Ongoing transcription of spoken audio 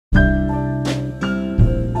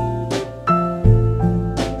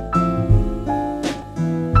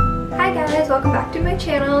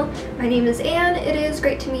channel. My name is Anne. It is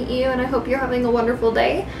great to meet you and I hope you're having a wonderful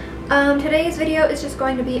day. Today's video is just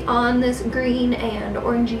going to be on this green and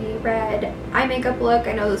orangey red eye makeup look.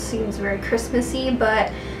 I know this seems very Christmassy,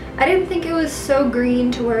 but I didn't think it was so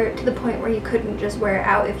green to the point where you couldn't just wear it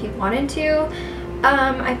out if you wanted to.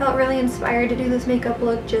 I felt really inspired to do this makeup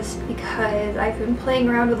look just because I've been playing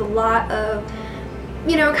around with a lot of,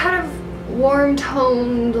 you know, kind of warm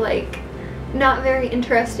toned, like not very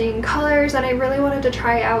interesting colors, and I really wanted to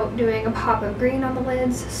try out doing a pop of green on the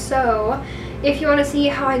lids. So if you want to see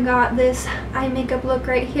how I got this eye makeup look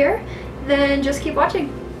right here, then just keep watching.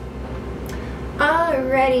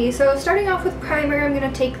 Alrighty, so starting off with primer, I'm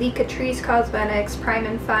going to take the Catrice Cosmetics Prime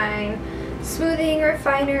and Fine Smoothing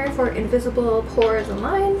Refiner for invisible pores and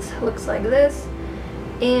lines. Looks like this.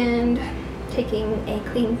 And taking a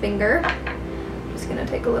clean finger, I'm just going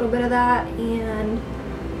to take a little bit of that and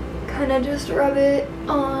kind of just rub it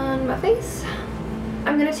on my face.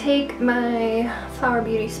 I'm going to take my Flower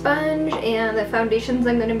Beauty sponge, and the foundations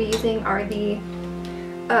I'm going to be using are the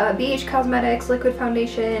BH Cosmetics Liquid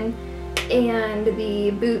Foundation and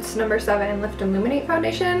the Boots No. 7 Lift and Luminate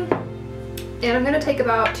Foundation. And I'm going to take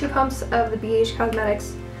about 2 pumps of the BH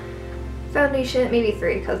Cosmetics foundation, maybe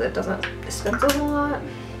 3 because it doesn't dispense a whole lot,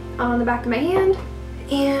 on the back of my hand,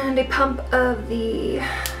 and a pump of the,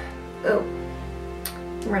 oh,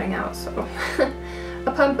 I'm running out, so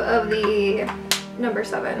a pump of the No.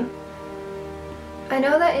 7. I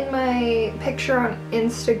know that in my picture on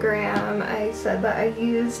Instagram I said that I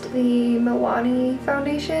used the Milani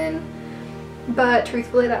foundation, but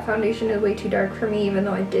truthfully that foundation is way too dark for me. Even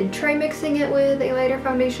though I did try mixing it with a lighter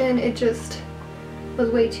foundation, it just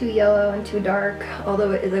was way too yellow and too dark,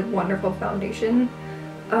 although it is a wonderful foundation.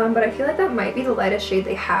 But I feel like that might be the lightest shade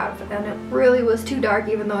they have, and it really was too dark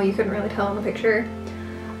even though you couldn't really tell in the picture.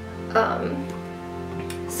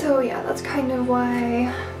 So yeah, that's kind of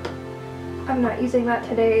why I'm not using that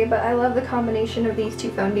today, but I love the combination of these two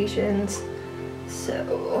foundations.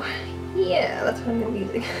 So yeah, that's what I'm going to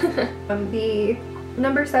be using. The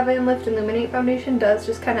No. 7 Lift and Luminate foundation does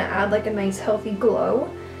just kind of add like a nice healthy glow.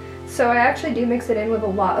 So I actually do mix it in with a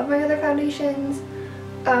lot of my other foundations.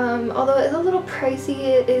 Although it's a little pricey,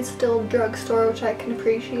 it is still drugstore, which I can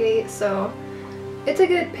appreciate. So it's a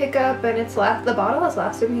good pickup, and the bottle has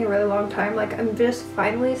lasted me a really long time. Like, I'm just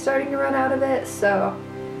finally starting to run out of it, so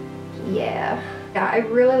yeah. Yeah, I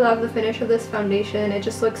really love the finish of this foundation. It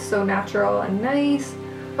just looks so natural and nice.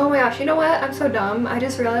 Oh my gosh, you know what? I'm so dumb. I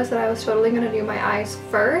just realized that I was totally gonna do my eyes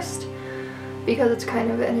first because it's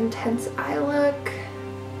kind of an intense eye look,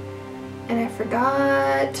 and I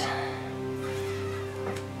forgot.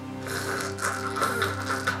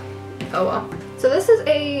 Oh well. So this is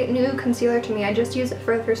a new concealer to me. I just used it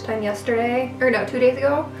for the first time yesterday, or no, 2 days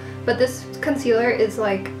ago. But this concealer is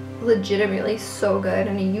like legitimately so good,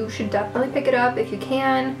 and you should definitely pick it up if you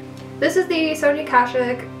can. This is the Sonia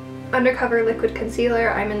Kashuk Undercover Liquid Concealer.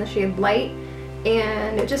 I'm in the shade Light,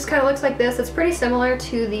 and it just kind of looks like this. It's pretty similar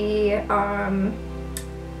to the,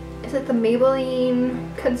 is it the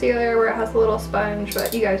Maybelline concealer where it has a little sponge,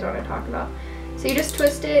 but you guys know what I'm talking about. So you just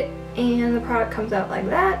twist it, and the product comes out like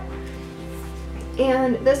that.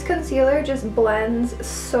 And this concealer just blends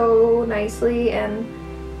so nicely, and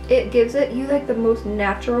it gives you like the most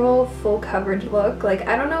natural full coverage look. Like,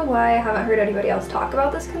 I don't know why I haven't heard anybody else talk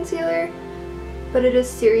about this concealer, but it is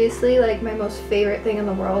seriously like my most favorite thing in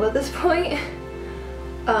the world at this point.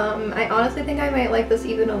 I honestly think I might like this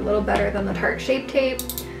even a little better than the Tarte Shape Tape,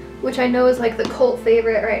 which I know is like the cult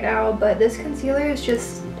favorite right now, but this concealer is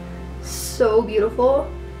just so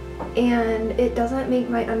beautiful. And it doesn't make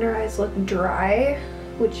my under eyes look dry,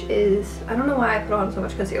 which is, I don't know why I put on so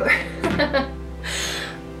much concealer.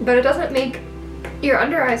 But it doesn't make your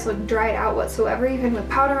under eyes look dried out whatsoever, even with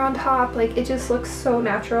powder on top. Like, it just looks so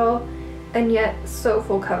natural and yet so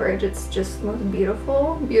full coverage. It's just the most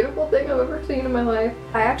beautiful, beautiful thing I've ever seen in my life.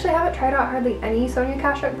 I actually haven't tried out hardly any Sonia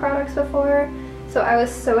Kashuk products before, so I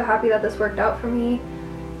was so happy that this worked out for me.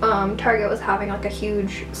 Target was having like a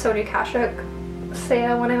huge Sonia Kashuk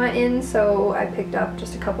sale when I went in, so I picked up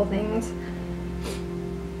just a couple things.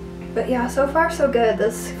 But yeah, so far so good.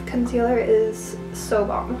 This concealer is so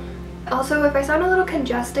bomb. Also, if I sound a little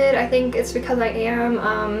congested, I think it's because I am.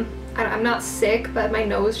 I'm not sick, but my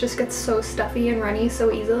nose just gets so stuffy and runny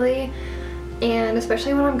so easily, and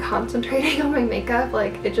especially when I'm concentrating on my makeup,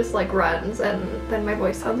 like it just like runs, and then my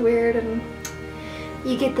voice sounds weird, and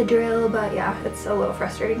you get the drill. But yeah, it's a little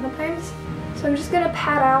frustrating sometimes. So I'm just gonna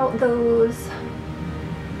pat out those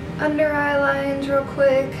under eye lines real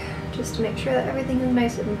quick, just to make sure that everything is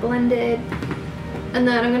nice and blended. And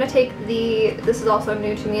then I'm going to take this is also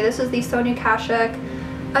new to me, this is the Sonia Kashuk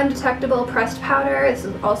undetectable pressed powder. This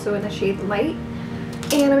is also in the shade Light.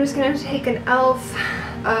 And I'm just going to take an e.l.f.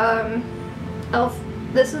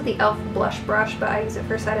 This is the e.l.f. blush brush, but I use it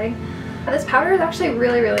for setting. This powder is actually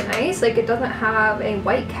really, really nice. Like, it doesn't have a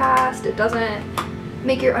white cast. It doesn't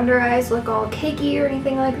make your under eyes look all cakey or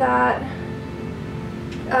anything like that.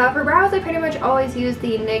 For brows, I pretty much always use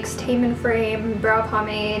the NYX Tame and Frame brow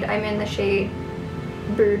pomade. I'm in the shade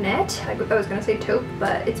Brunette. I was going to say taupe,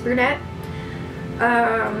 but it's Brunette.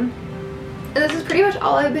 And this is pretty much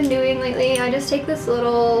all I've been doing lately. I just take this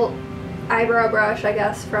little eyebrow brush, I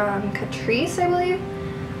guess, from Catrice, I believe.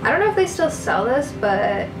 I don't know if they still sell this,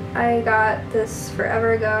 but I got this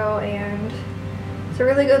forever ago, and it's a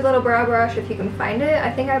really good little brow brush if you can find it.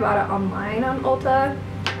 I think I bought it online on Ulta.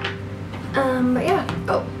 But yeah.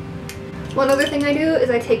 Oh, one other thing I do is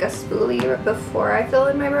I take a spoolie before I fill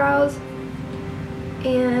in my brows,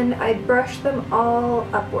 and I brush them all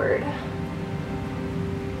upward.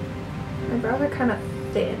 My brows are kind of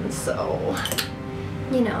thin, so,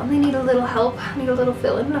 you know, they need a little help, need a little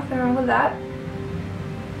fill-in, nothing wrong with that.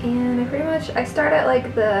 And I start at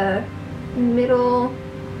like the middle.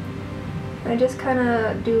 I just kind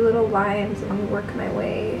of do little lines and work my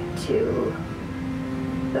way to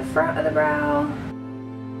the front of the brow.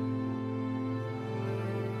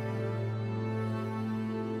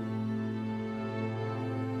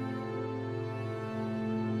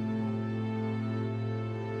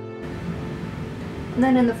 And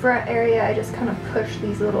then in the front area, I just kind of push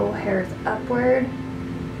these little hairs upward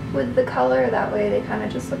with the color. That way they kind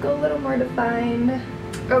of just look a little more defined.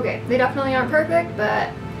 Okay, they definitely aren't perfect, but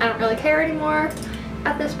I don't really care anymore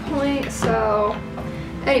at this point. So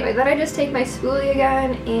anyway, then I just take my spoolie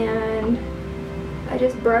again and I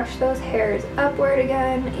just brush those hairs upward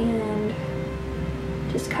again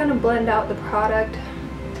and just kind of blend out the product.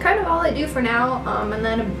 It's kind of all I do for now, and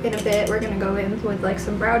then in a bit we're going to go in with like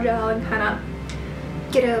some brow gel and kind of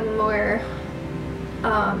get them more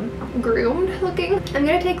groomed looking. I'm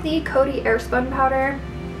going to take the Coty Airspun powder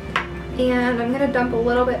and I'm going to dump a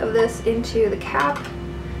little bit of this into the cap,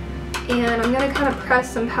 and I'm going to kind of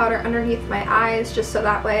press some powder underneath my eyes just so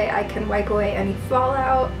that way I can wipe away any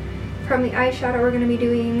fallout from the eyeshadow we're going to be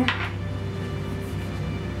doing.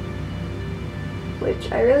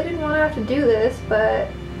 Which I really didn't want to have to do this, but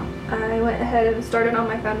I went ahead and started on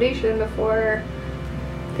my foundation before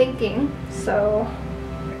thinking. So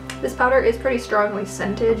this powder is pretty strongly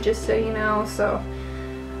scented, just so you know, so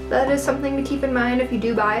that is something to keep in mind if you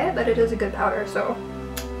do buy it, but it is a good powder, so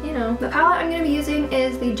you know. The palette I'm going to be using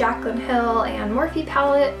is the Jaclyn Hill and Morphe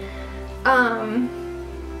palette.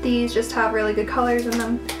 These just have really good colors in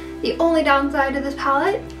them. The only downside to this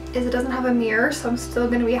palette is it doesn't have a mirror, so I'm still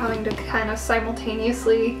going to be having to kind of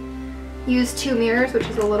simultaneously use two mirrors, which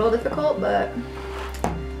is a little difficult, but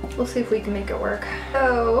we'll see if we can make it work.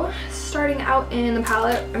 So starting out in the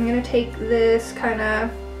palette, I'm going to take this kind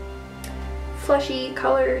of fleshy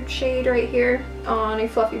colored shade right here on a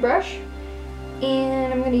fluffy brush,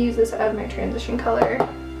 and I'm going to use this as my transition color.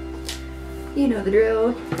 You know the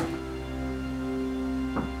drill.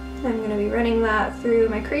 I'm going to be running that through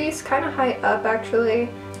my crease, kind of high up actually.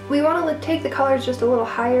 We want to take the colors just a little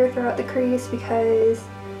higher throughout the crease because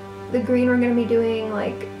the green we're going to be doing,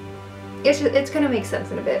 like, it's going to make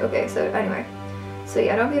sense in a bit. Okay, so anyway. So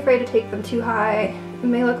yeah, don't be afraid to take them too high. It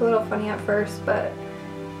may look a little funny at first, but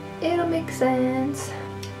it'll make sense.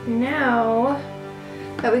 Now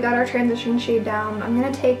that we got our transition shade down, I'm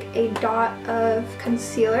going to take a dot of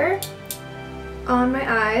concealer on my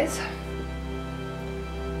eyes.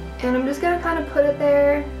 And I'm just going to kind of put it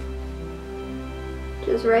there,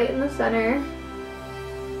 just right in the center.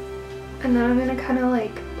 And then I'm going to kind of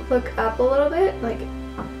like look up a little bit, like,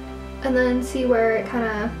 and then see where it kind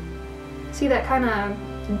of, see that kind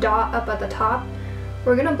of dot up at the top.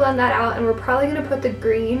 We're going to blend that out, and we're probably going to put the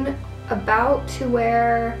green about to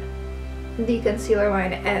where the concealer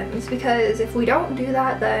line ends, because if we don't do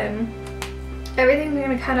that, then everything's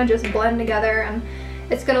going to kind of just blend together and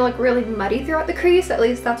it's going to look really muddy throughout the crease. At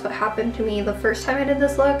least that's what happened to me the first time I did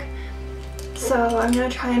this look. So I'm going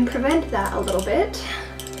to try and prevent that a little bit.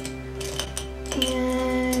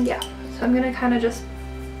 And yeah, so I'm going to kind of just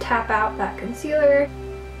tap out that concealer.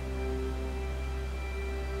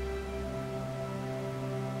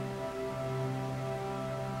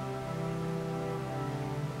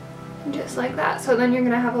 Just like that. So then you're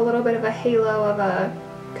going to have a little bit of a halo of a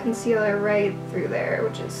concealer right through there,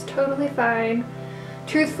 which is totally fine.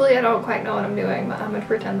 Truthfully, I don't quite know what I'm doing, but I'm going to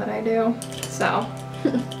pretend that I do. So,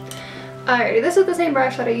 alrighty, this is the same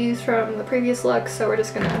brush that I used from the previous look, so we're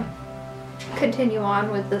just going to continue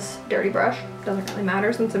on with this dirty brush. Doesn't really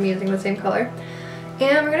matter since I'm using the same color.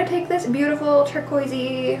 And we're going to take this beautiful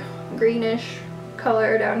turquoisey greenish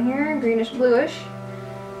color down here, greenish bluish.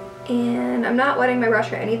 And I'm not wetting my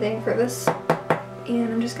brush or anything for this.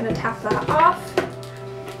 And I'm just going to tap that off.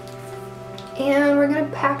 And we're going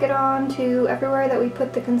to pack it on to everywhere that we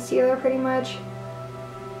put the concealer pretty much.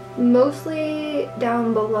 Mostly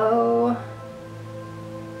down below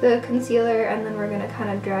the concealer, and then we're going to kind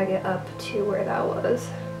of drag it up to where that was.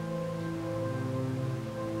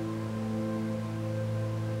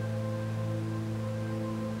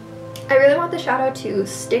 I really want the shadow to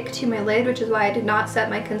stick to my lid, which is why I did not set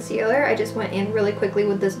my concealer. I just went in really quickly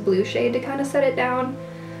with this blue shade to kind of set it down.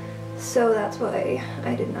 So that's why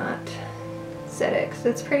I did not set it, because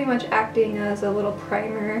it's pretty much acting as a little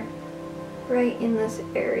primer right in this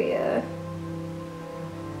area.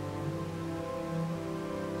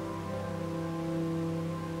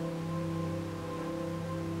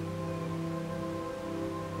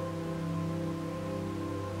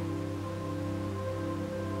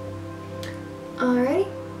 Alrighty,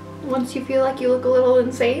 once you feel like you look a little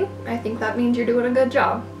insane, I think that means you're doing a good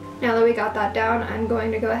job. Now that we got that down, I'm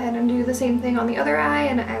going to go ahead and do the same thing on the other eye,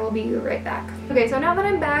 and I will be right back. Okay, so now that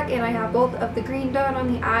I'm back and I have both of the green done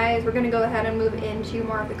on the eyes, we're going to go ahead and move into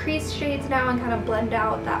more of the crease shades now and kind of blend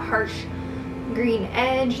out that harsh green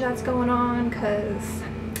edge that's going on, because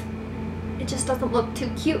it just doesn't look too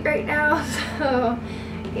cute right now. So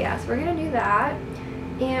yeah, so we're going to do that.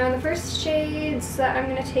 And the first shades that I'm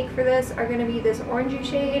going to take for this are going to be this orangey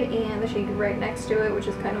shade and the shade right next to it, which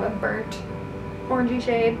is kind of a burnt orangey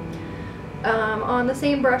shade. On the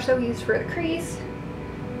same brush that we used for the crease,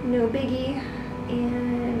 no biggie.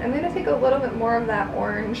 And I'm going to take a little bit more of that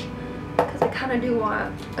orange because I kind of do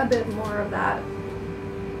want a bit more of that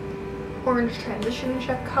orange transition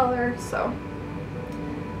shift color. So,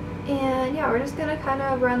 and yeah, we're just going to kind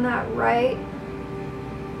of run that right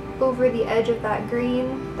over the edge of that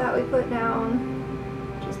green that we put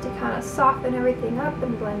down, just to kind of soften everything up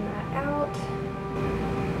and blend that out.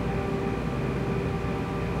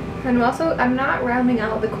 And I'm not rounding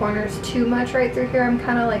out the corners too much right through here. I'm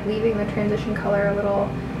kind of like leaving the transition color a little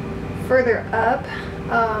further up.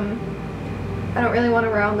 I don't really want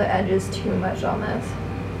to round the edges too much on this,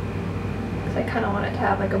 because I kind of want it to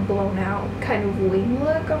have like a blown out kind of wing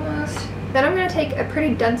look almost. Then I'm going to take a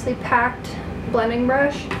pretty densely packed blending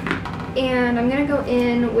brush, and I'm going to go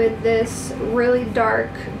in with this really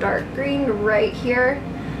dark green right here,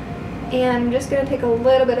 and I'm just going to take a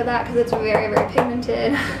little bit of that because it's very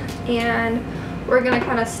pigmented, and we're going to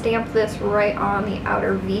kind of stamp this right on the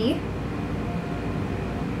outer V,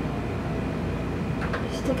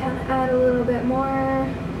 just to kind of add a little bit more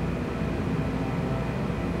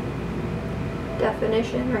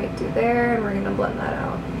definition right through there, and we're going to blend that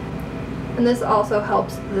out. And this also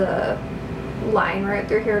helps the line right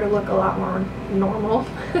through here to look a lot more normal.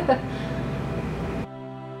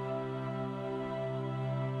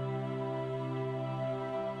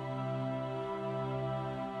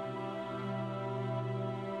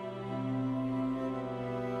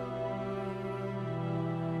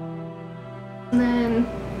 And then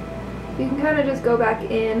you can kind of just go back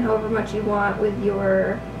in however much you want with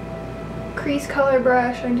your crease color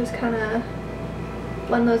brush and just kind of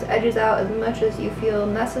blend those edges out as much as you feel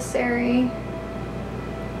necessary.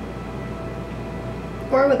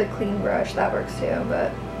 Or with a clean brush, that works too,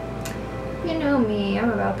 but you know me, I'm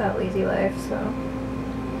about that lazy life, so.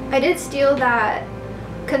 I did steal that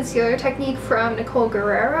concealer technique from Nicole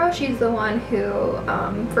Guerrero. She's the one who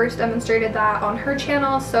first demonstrated that on her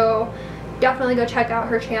channel, so definitely go check out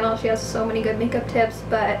her channel. She has so many good makeup tips,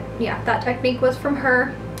 but yeah, that technique was from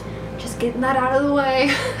her. Just getting that out of the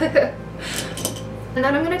way. And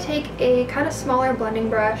then I'm going to take a kind of smaller blending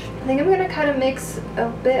brush. I think I'm going to kind of mix a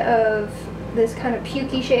bit of this kind of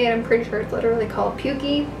pukey shade. I'm pretty sure it's literally called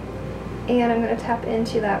Pukey. And I'm going to tap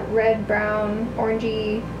into that red, brown,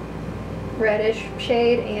 orangey, reddish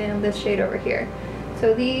shade and this shade over here.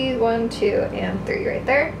 So these 1, 2, and 3 right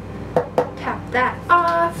there. Tap that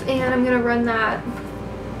off, and I'm going to run that.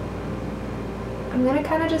 I'm going to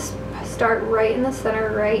kind of just start right in the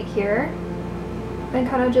center right here. And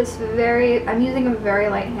kind of just I'm using a very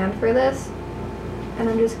light hand for this. And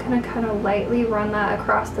I'm just going to kind of lightly run that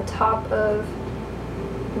across the top of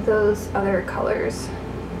those other colors.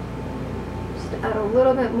 Just add a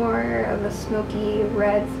little bit more of a smoky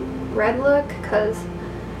red look, because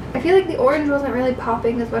I feel like the orange wasn't really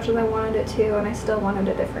popping as much as I wanted it to, and I still wanted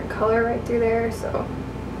a different color right through there, so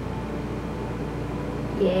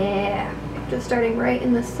yeah. Just starting right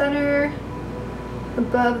in the center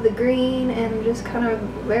above the green and just kind of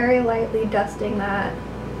very lightly dusting that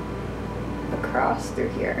across through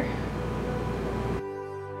here.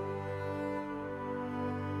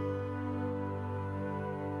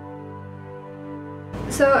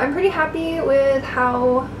 So I'm pretty happy with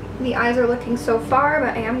how the eyes are looking so far,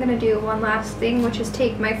 but I am going to do one last thing, which is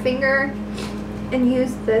take my finger and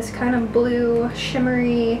use this kind of blue,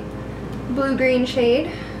 shimmery, blue-green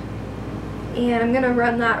shade. And I'm going to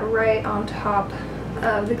run that right on top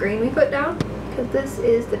of the green we put down, because this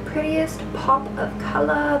is the prettiest pop of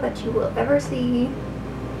color that you will ever see.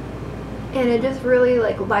 And it just really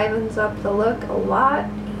like livens up the look a lot,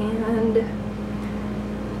 and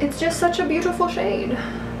it's just such a beautiful shade.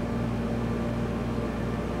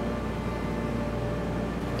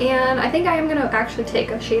 And I think I am going to actually take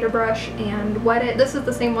a shader brush and wet it. This is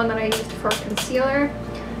the same one that I used for concealer.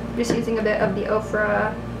 I'm just using a bit of the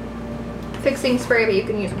Ofra fixing spray, but you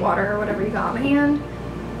can use water or whatever you got on hand.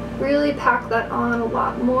 Really pack that on a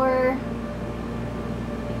lot more.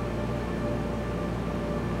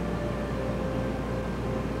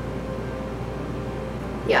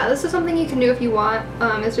 Yeah, this is something you can do if you want,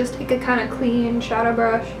 is just take a kind of clean shadow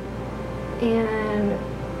brush, and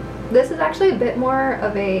this is actually a bit more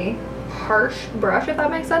of a harsh brush, if that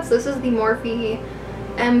makes sense. This is the Morphe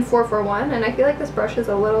M441, and I feel like this brush is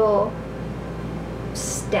a little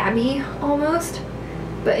stabby almost,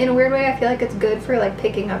 but in a weird way I feel like it's good for like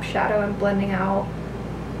picking up shadow and blending out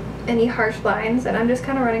any harsh lines, and I'm just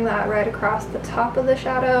kind of running that right across the top of the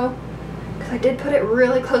shadow. I did put it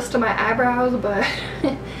really close to my eyebrows, but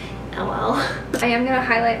oh well. I am going to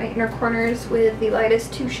highlight my inner corners with the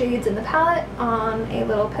lightest 2 shades in the palette on a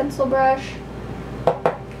little pencil brush.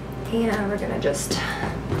 And we're going to just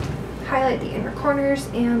highlight the inner corners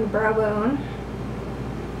and the brow bone.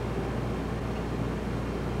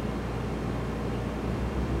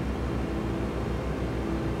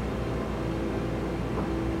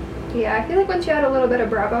 Yeah, I feel like once you add a little bit of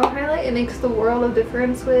brow bone highlight, it makes the world of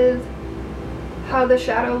difference with how the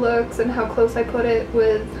shadow looks and how close I put it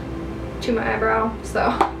to my eyebrow. So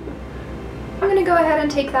I'm gonna go ahead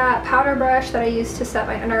and take that powder brush that I used to set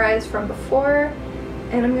my under eyes from before,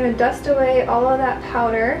 and I'm gonna dust away all of that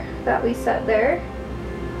powder that we set there.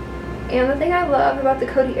 And the thing I love about the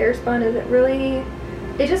Coty Airspun is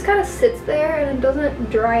it just kind of sits there and it doesn't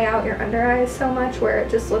dry out your under eyes so much where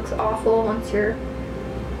it just looks awful once you're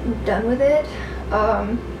done with it.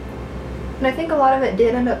 And I think a lot of it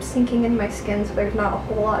did end up sinking in my skin, so there's not a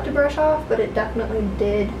whole lot to brush off, but it definitely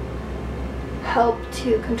did help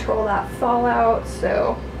to control that fallout.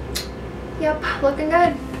 So yep, looking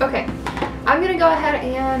good. Okay, I'm gonna go ahead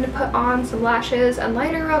and put on some lashes and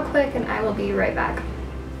liner real quick, and I will be right back.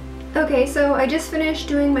 Okay, so I just finished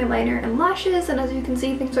doing my liner and lashes, and as you can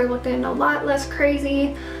see, things are looking a lot less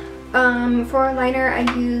crazy. For liner, I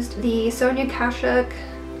used the Sonia Kashuk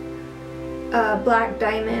Black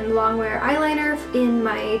Diamond Longwear eyeliner in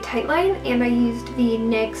my tight line, and I used the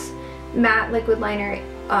NYX matte liquid liner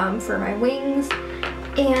for my wings,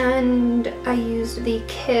 and I used the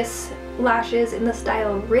Kiss lashes in the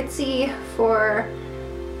style Ritzy for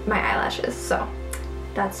my eyelashes. So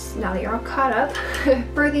that's, now that you're all caught up.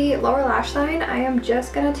 For the lower lash line, I am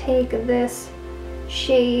just gonna take this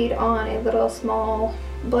shade on a little small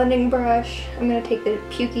blending brush. I'm gonna take the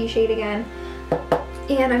Pukey shade again,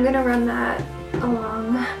 and I'm gonna run that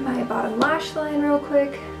along my bottom lash line real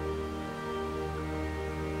quick.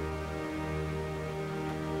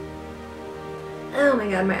 Oh my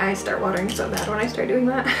god, my eyes start watering so bad when I start doing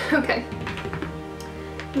that. Okay.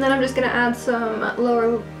 And then I'm just gonna add some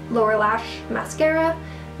lower lash mascara.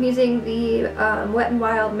 I'm using the Wet n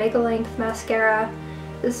Wild Mega Length mascara.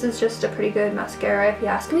 This is just a pretty good mascara if you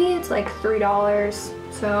ask me. It's like $3,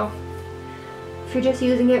 so if you're just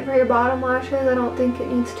using it for your bottom lashes, I don't think it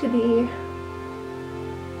needs to be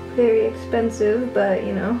very expensive, but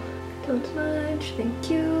you know, don't smudge, thank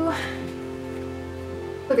you.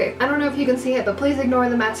 Okay, I don't know if you can see it, but please ignore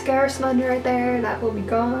the mascara smudge right there. That will be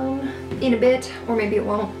gone in a bit, or maybe it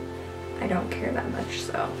won't. I don't care that much,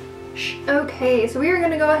 so shh. Okay, so we are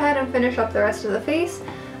gonna go ahead and finish up the rest of the face.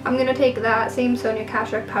 I'm gonna take that same Sonia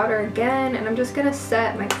Kashuk powder again, and I'm just gonna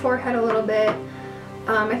set my forehead a little bit.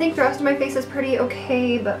 I think the rest of my face is pretty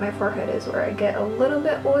okay, but my forehead is where I get a little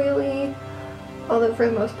bit oily. Although for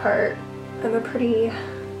the most part, I'm a pretty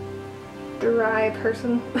dry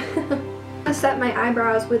person. I set my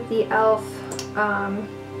eyebrows with the e.l.f.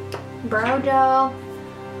 brow gel,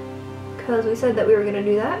 because we said that we were going to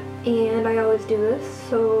do that, and I always do this,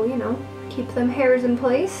 so you know, keep them hairs in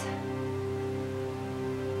place.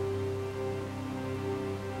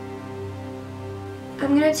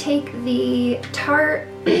 I'm going to take the Tarte,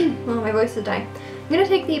 well my voice is dying. I'm going to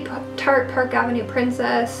take the Tarte Park Ave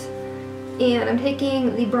Princess, and I'm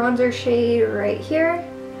taking the bronzer shade right here,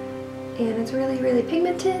 and it's really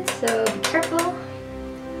pigmented, so be careful.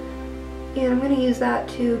 And I'm going to use that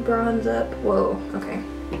to bronze up, whoa, okay.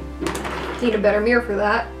 Need a better mirror for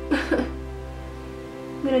that.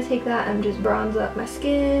 I'm gonna take that and just bronze up my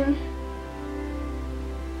skin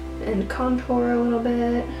and contour a little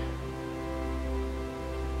bit.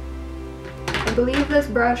 I believe this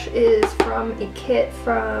brush is from a kit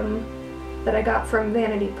that I got from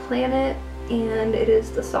Vanity Planet, and it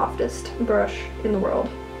is the softest brush in the world.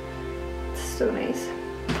 It's so nice.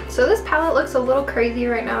 So this palette looks a little crazy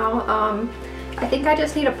right now. I think I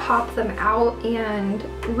just need to pop them out and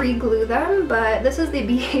re-glue them, but this is the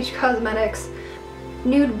BH Cosmetics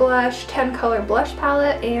Nude Blush 10 color blush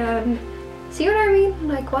palette, and see what I mean?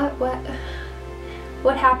 Like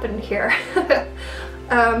what happened here?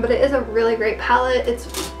 But it is a really great palette.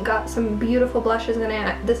 It's got some beautiful blushes in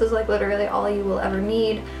it. This is like literally all you will ever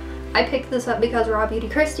need. I picked this up because Raw Beauty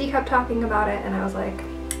Christy kept talking about it, and I was like,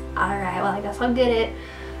 alright, well I guess I'll get it.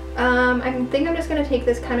 I think I'm just gonna take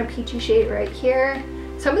this kind of peachy shade right here.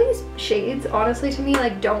 Some of these shades, honestly, to me,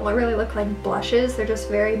 like don't really look like blushes. They're just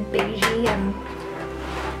very beigey and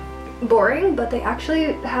boring, but they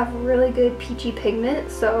actually have really good peachy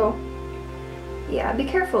pigment, so yeah, be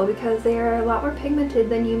careful because they are a lot more pigmented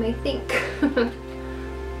than you may think.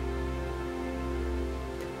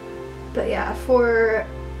 But yeah, for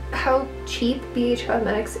how cheap BH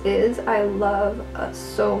Cosmetics is, I love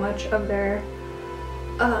so much of their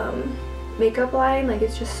makeup line. Like,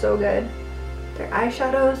 it's just so good. Their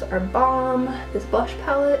eyeshadows are bomb. This blush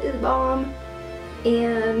palette is bomb.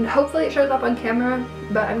 And hopefully it shows up on camera,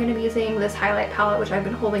 but I'm going to be using this highlight palette, which I've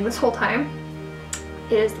been holding this whole time.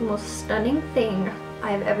 It is the most stunning thing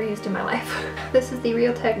I've ever used in my life. This is the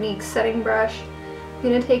Real Techniques setting brush. I'm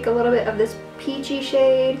going to take a little bit of this peachy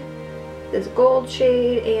shade, this gold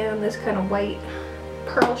shade, and this kind of white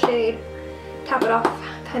pearl shade. Tap it off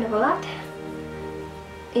kind of a lot.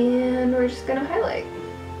 And we're just going to highlight.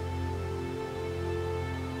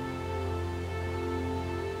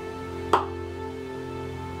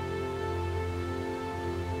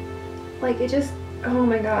 Like, it just, oh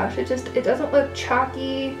my gosh, it doesn't look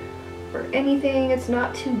chalky or anything. It's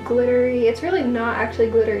not too glittery. It's really not actually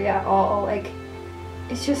glittery at all. Like,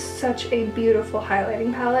 it's just such a beautiful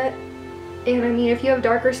highlighting palette. And I mean, if you have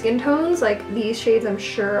darker skin tones, like these shades I'm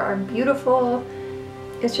sure are beautiful.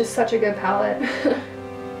 It's just such a good palette.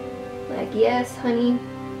 Like, yes, honey.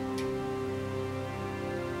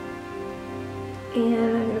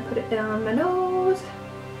 And I'm gonna put it down my nose,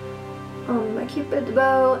 on my cupid's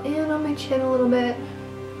bow, and on my chin a little bit.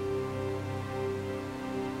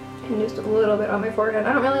 And just a little bit on my forehead.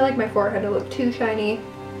 I don't really like my forehead to look too shiny,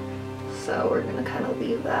 so we're gonna kind of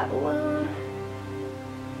leave that alone.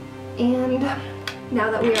 And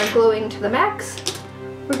now that we are glowing to the max,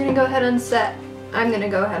 we're gonna go ahead and set, I'm gonna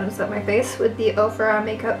go ahead and set my face with the Ofra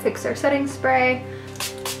Makeup Fixer Setting Spray.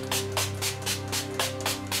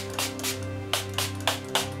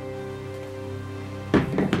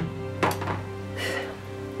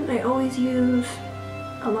 I always use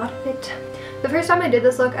a lot of it. The first time I did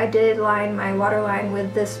this look, I did line my waterline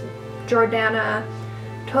with this Jordana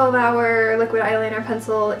 12-hour liquid eyeliner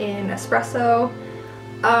pencil in Espresso.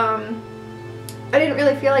 I didn't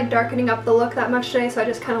really feel like darkening up the look that much today, so I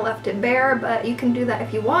just kind of left it bare, but you can do that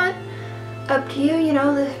if you want. Up to you, you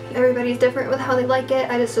know, everybody's different with how they like it.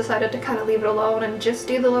 I just decided to kind of leave it alone and just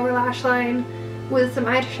do the lower lash line with some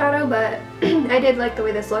eyeshadow, but I did like the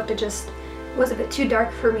way this looked. It just was a bit too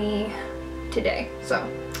dark for me today, so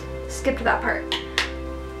skipped that part.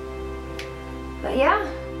 But yeah,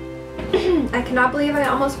 I cannot believe I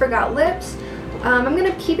almost forgot lips. I'm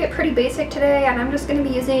going to keep it pretty basic today, and I'm just going to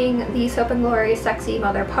be using the Soap & Glory Sexy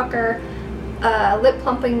Mother Pucker Lip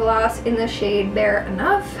Plumping Gloss in the shade Bare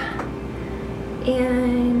Enough.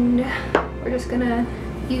 And we're just going to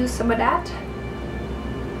use some of that.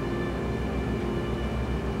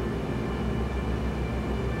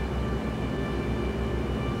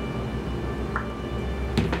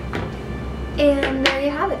 And there you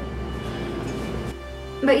have it.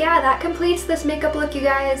 But yeah, that completes this makeup look, you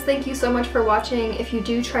guys. Thank you so much for watching. If you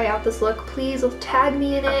do try out this look, please tag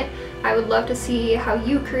me in it. I would love to see how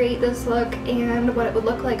you create this look and what it would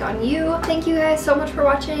look like on you. Thank you guys so much for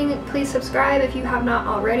watching. Please subscribe if you have not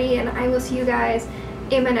already, and I will see you guys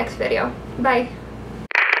in my next video. Bye.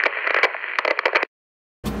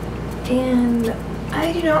 And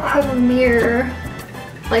I do not have a mirror.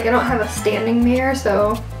 Like, I don't have a standing mirror,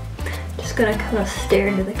 so just gonna kind of stare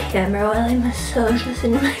into the camera while I massage this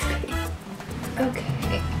into my face.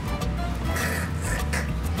 Okay.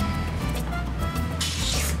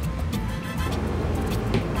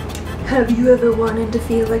 Have you ever wanted to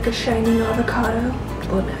feel like a shining avocado?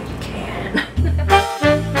 Well, now you